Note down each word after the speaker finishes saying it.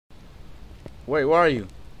Wait, where are you?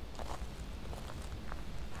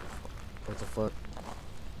 What the fuck?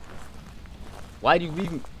 Why do you leave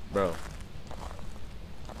me? Bro.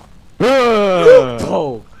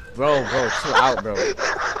 Bro, chill out, bro.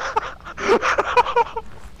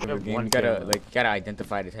 You gotta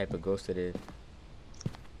identify the type of ghost it is.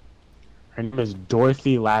 Her name is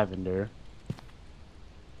Dorothy Lavender.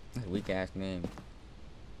 That's a weak ass name.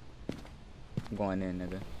 I'm going in,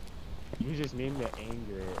 nigga. You just named it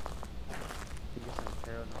Anger. You get some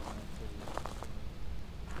paranormal activity.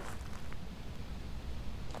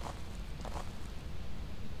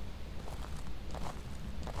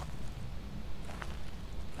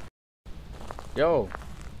 Yo,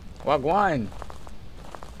 Wagwan.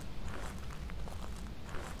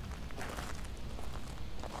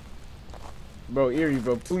 Bro, Eerie,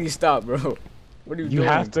 bro, please stop, bro. What are you doing? You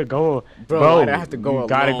have to go, bro. Why'd I have to go alone? You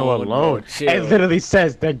gotta go alone. Bro, it literally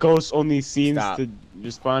says that ghost only seems to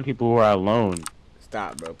respond to people who are alone.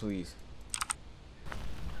 Stop, bro, please.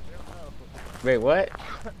 Wait, what?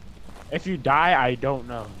 If you die, I don't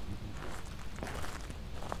know.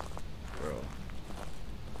 Bro.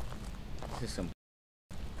 This is some...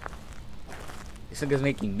 This nigga's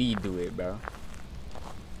making me do it, bro.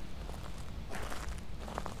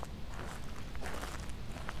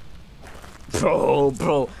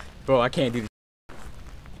 Bro, I can't do this.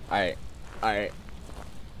 Alright,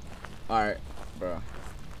 bro.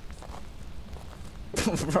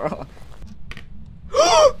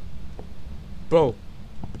 Bro,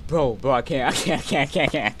 I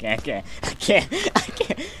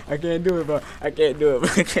can't do it, bro. I can't do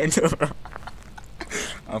it, bro.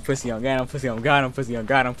 I'm pussy on God, I'm pussy on God, I'm pussy on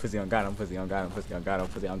God, I'm pussy on God, I'm pussy on God, I'm pussy on God, I'm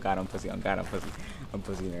pussy on God, I'm pussy on God, I'm pussy. I'm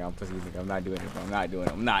pussy, nigga, I'm not doing it, bro. I'm not doing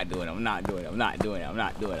it, I'm not doing it, I'm not doing it, I'm not doing it, I'm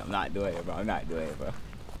not doing it, I'm not doing it, bro. I'm not doing it, bro.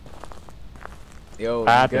 Yo,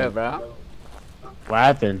 you good, bro? What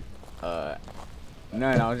happened?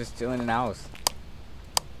 None, I was just chilling in the house.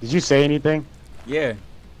 Did you say anything? Yeah.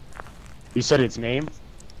 You said its name? I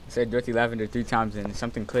said Dorothy Lavender 3 times and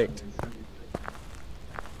something clicked.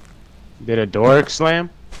 Did a door slam?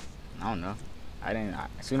 I don't know. I didn't.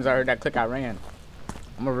 As soon as I heard that click, I ran.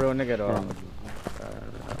 I'm a real nigga, though.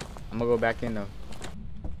 I'm gonna go back in, though.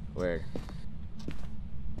 Where?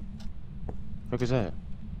 What is that?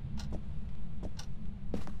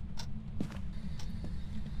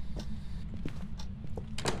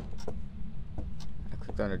 I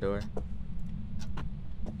clicked on the door.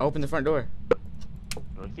 Open the front door.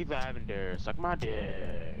 Dorothy Lavender, suck my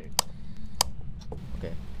dick.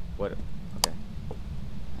 Okay. What? Okay.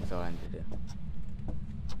 That's all I need to do.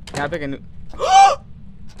 Can I pick a new?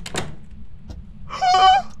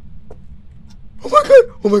 Oh my god!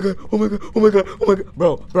 Oh my god! Oh my god! Oh my god! Oh my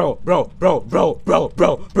god! Bro!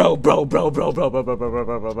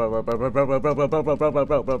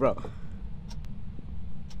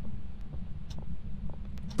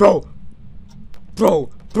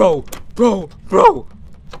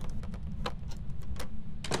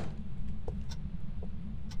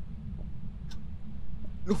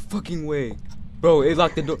 No fucking way. Bro, it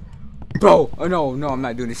locked the door. Bro, oh no, I'm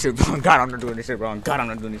not doing this shit, bro. God, I'm not doing this shit, bro. God, I'm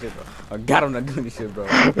not doing this shit, bro. God, I'm not doing this shit, bro.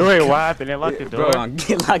 Wait, what happened? It locked the door? Bro,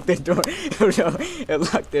 it locked the door. Bro, it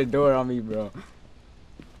locked the door on me, bro.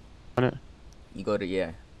 On it? You go to,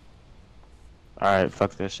 yeah. Alright,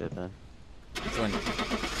 fuck this shit then. Which one?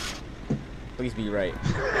 Please be right.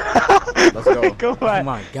 Let's go. Go back. Oh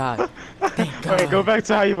my god. Thank God. Wait, go back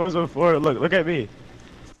to how you was before. Look at me.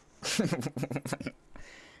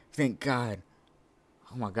 Thank God.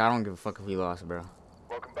 Oh my god, I don't give a fuck if we lost, bro.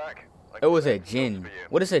 Welcome back. It was a djinn.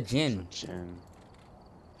 What is a djinn? Djinn.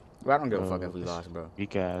 Bro, I don't give a fuck if we lost, bro.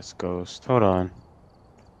 Weak ass ghost. Hold on.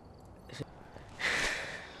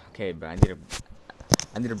 Okay, bro, I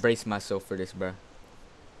need to brace myself for this, bro. I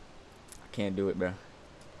can't do it, bro.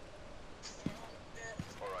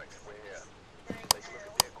 Alright, we're here. Take a look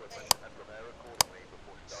at the equipment and prepare accordingly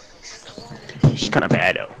before starting. She's kind of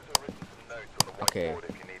bad though. Okay.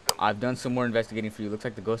 I've done some more investigating for you. Looks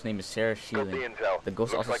like the ghost name is Sarah Sheelan. The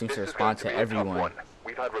ghost also seems to respond to everyone.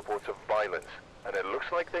 We've had reports of violence, and it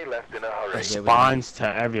looks like they left in a hurry. Responds to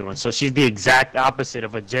everyone. So she's the exact opposite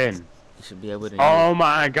of a djinn. You should be able to. Oh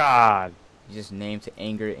my god. You just name to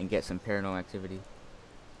anger and get some paranormal activity.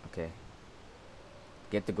 Okay.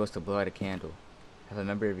 Get the ghost to blow out a candle. Have a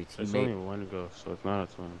member of your teammate. There's only one ghost, so it's not a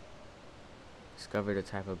twin. Discover the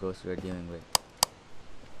type of ghost we are dealing with.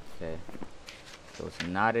 Okay. So it's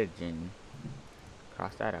not a djinn.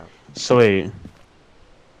 Cross that out. So wait.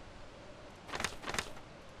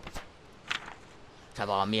 Talk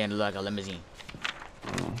about me and like a limousine.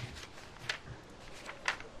 Oh.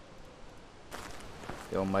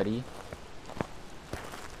 Yo, Muddy.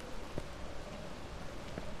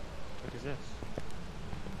 this?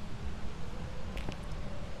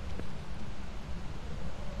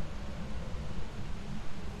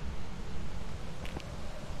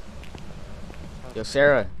 Yo,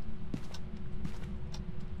 Sarah.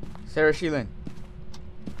 Sarah Sheelan.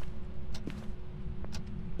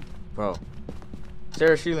 Bro.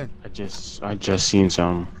 Sarah Sheelan. I just seen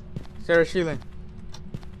some. Sarah Sheelan.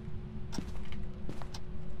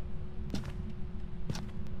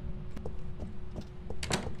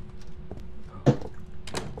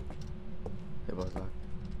 It was locked.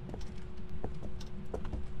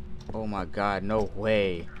 Oh my god, no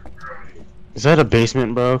way. Is that a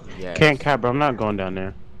basement, bro? Yes. Can't cap, bro. I'm not going down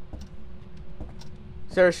there.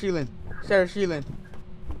 Sarah Sheelan. Sarah Sheelan.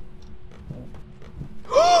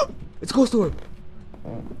 It's Ghost Orb.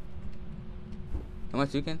 How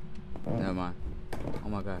much you can? Never mind. Oh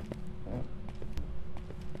my god.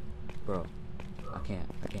 Bro. I can't.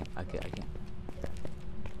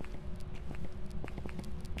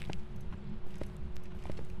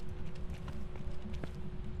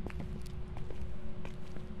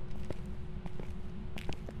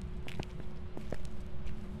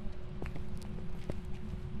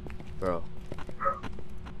 Bro.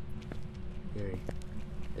 Gary.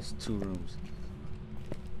 It's 2 rooms.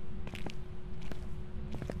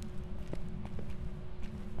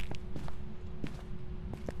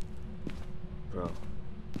 Bro.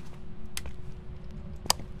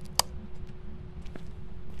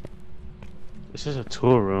 This is a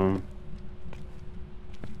tour room.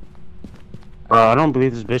 Bro, I don't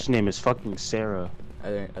believe this bitch name is fucking Sarah.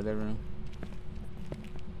 Other room.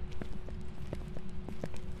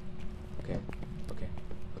 Okay.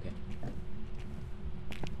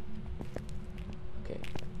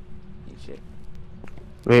 Eat shit.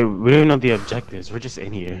 Wait, we don't even know the objectives. We're just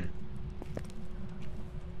in here.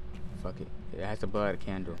 Fuck it. It has to blow out a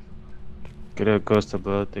candle. Get a ghost to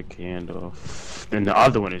blow out the candle. And the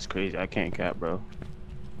other one is crazy. I can't cap, bro.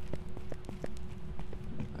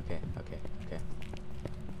 Okay.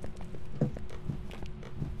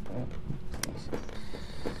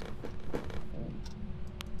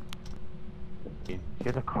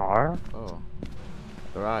 Get a car? Oh.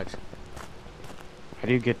 Garage. How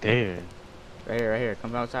do you get there? Right here.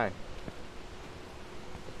 Come outside.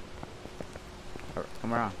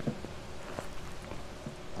 Come around.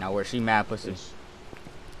 Now where she mad pussy? Is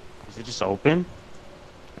it just open?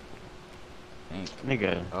 Ain't.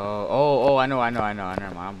 Nigga. Oh, I know. Never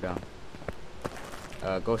mind, I'm dumb.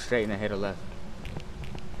 Go straight and then hit a left.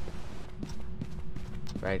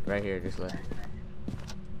 Right here, just left.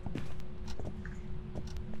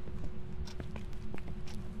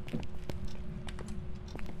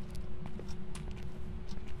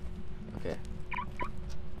 Okay.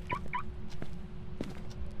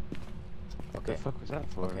 What the fuck was that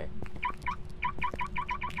for? Okay.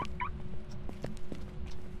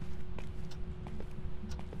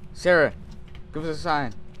 Sarah, give us a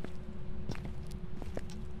sign.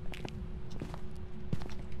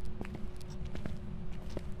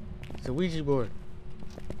 It's a Ouija board.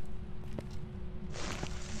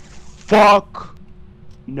 Fuck!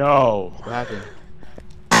 No. What happened?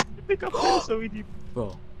 I think I'm playing so easy.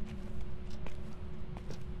 Bro.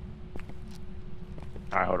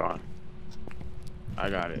 Alright, hold on. I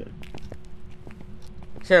got it.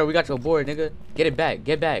 Sarah, we got your board, nigga. Get it back.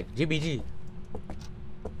 GBG.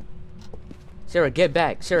 Sarah, get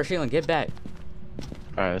back. Sarah Sheelan, get back.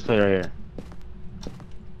 Alright, let's play right here.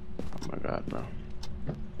 Oh my god, bro.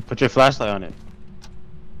 Put your flashlight on it.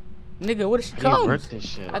 Nigga, what if she How do you comes? work this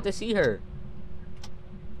shit? I have to see her.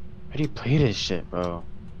 How do you play this shit, bro?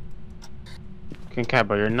 King Cat,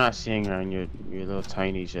 bro, you're not seeing her in your little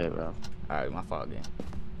tiny shit, bro. Alright, my fault, gang.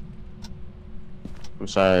 I'm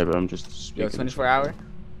sorry, but I'm just speaking. Yo, 24 hour?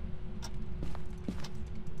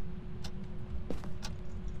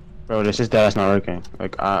 Bro, this is that's not working.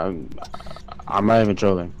 Like, I'm not even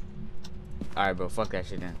trolling. Alright, bro, fuck that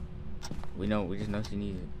shit then. We just know she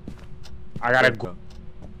needs it. I gotta go.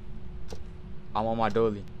 I'm on my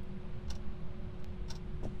dolly.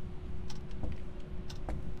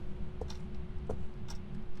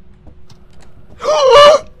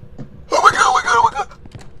 Oh my god.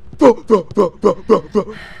 Bro.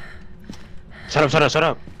 Shut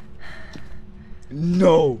up.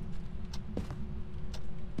 No.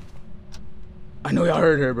 I know y'all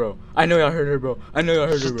heard her, bro.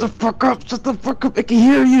 Shut the fuck up. I can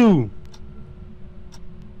hear you.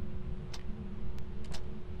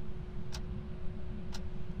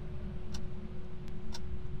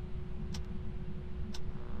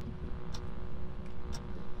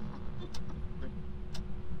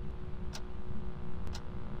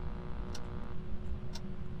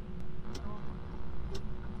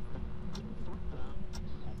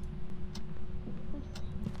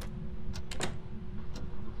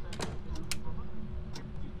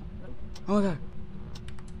 Oh my god.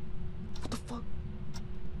 What the fuck?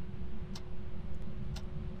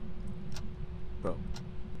 Bro.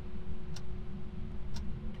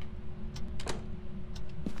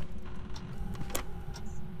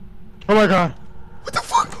 Oh my god. What the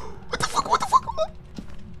fuck? What the fuck? What the fuck?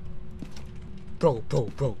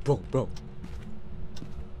 Bro.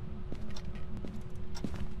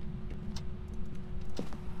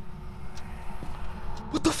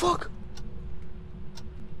 What the fuck?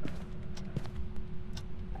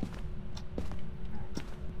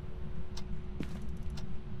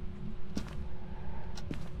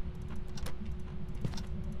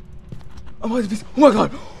 Oh my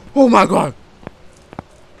god! Oh my god!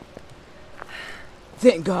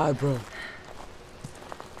 Thank God, bro.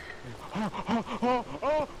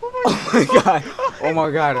 Oh my god! Oh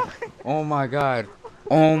my god! Oh my god!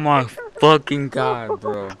 Oh my fucking god,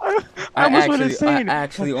 bro! I almost went insane. I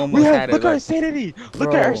actually almost had it. Look at our Like, sanity. bro.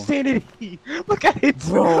 Look at our sanity. Look at it,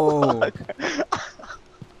 Bro. Look.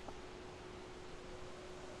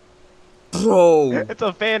 Bro! It's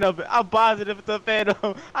a phantom. I'm positive it's a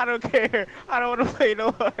phantom. I don't care. I don't want to play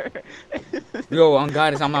no more. Yo, on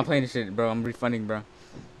God, I'm not playing this shit, bro. I'm refunding, bro.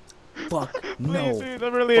 Fuck no. Please, dude,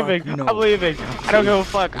 I'm leaving. Fuck no. I'm leaving. I don't give a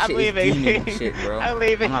fuck. This I'm shit is leaving. demon shit, bro. I'm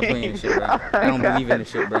leaving. I'm not playing this shit, bro. I don't believe in this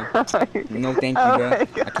shit, bro. No, thank you, bro.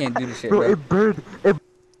 I can't do this shit, bro. It burned.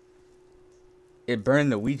 It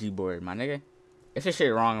burned the Ouija board, my nigga. If this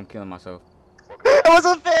shit wrong, I'm killing myself. It was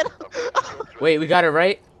a phantom. Wait, we got it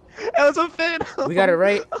right? It was a phantom. We got it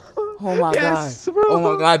right? Oh my Yes, god. bro. Oh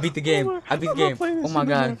my god, I beat the game. I beat the I'm game. not playing this Oh my shit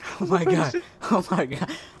god. anymore. Oh my god. Oh my god.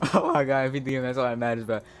 Oh my god, I beat the game. That's all that matters,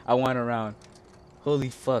 bro. I won a round. Holy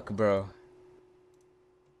fuck, bro.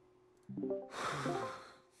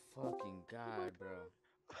 Fucking god, bro.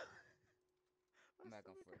 I'm back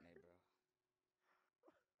on Fortnite, bro.